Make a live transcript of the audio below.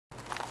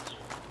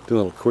Do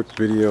a little quick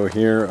video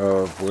here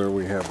of where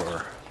we have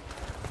our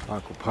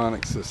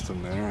aquaponics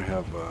system there. I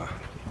have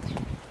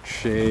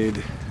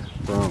shade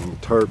from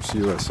Tarps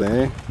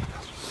USA,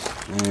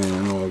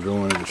 and we'll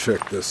go in and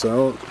check this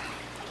out.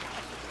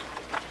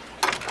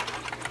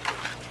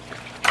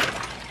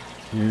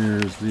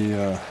 Here's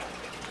the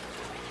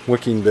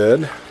wicking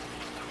bed.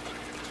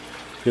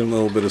 Getting a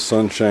little bit of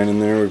sunshine in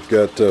there. We've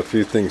got a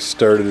few things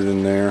started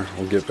in there.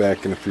 We'll get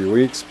back in a few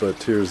weeks,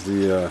 but here's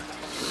the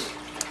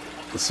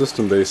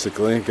system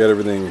basically. Got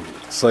everything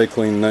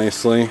cycling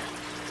nicely.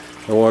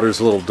 The water's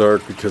a little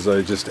dark because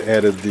I just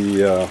added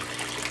the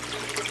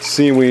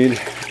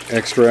seaweed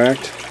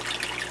extract,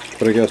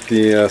 but I got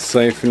the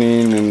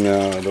siphoning and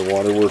the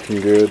water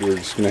working good. We're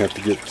just going to have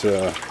to get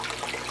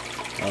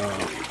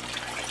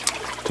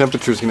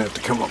temperature's going to have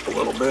to come up a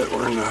little bit.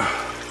 We're in the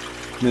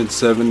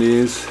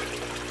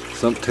mid-70s.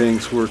 Sump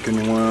tank's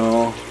working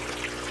well.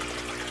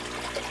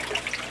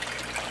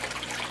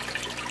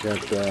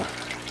 Got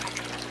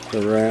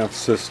the raft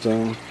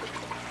system,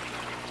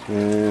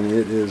 and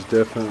it is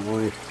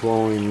definitely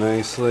flowing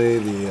nicely.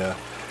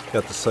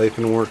 Got the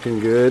siphon working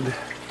good.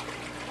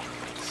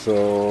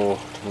 So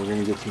we're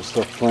going to get some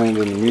stuff planned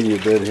in the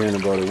media bed here in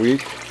about a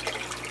week.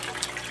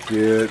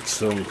 Get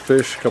some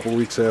fish a couple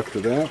weeks after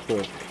that,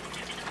 but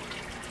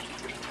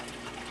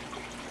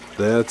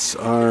that's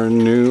our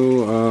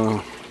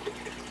new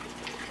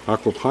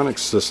aquaponics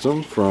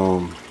system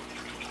from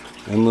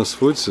Endless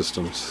Food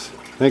Systems.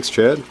 Thanks,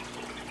 Chad.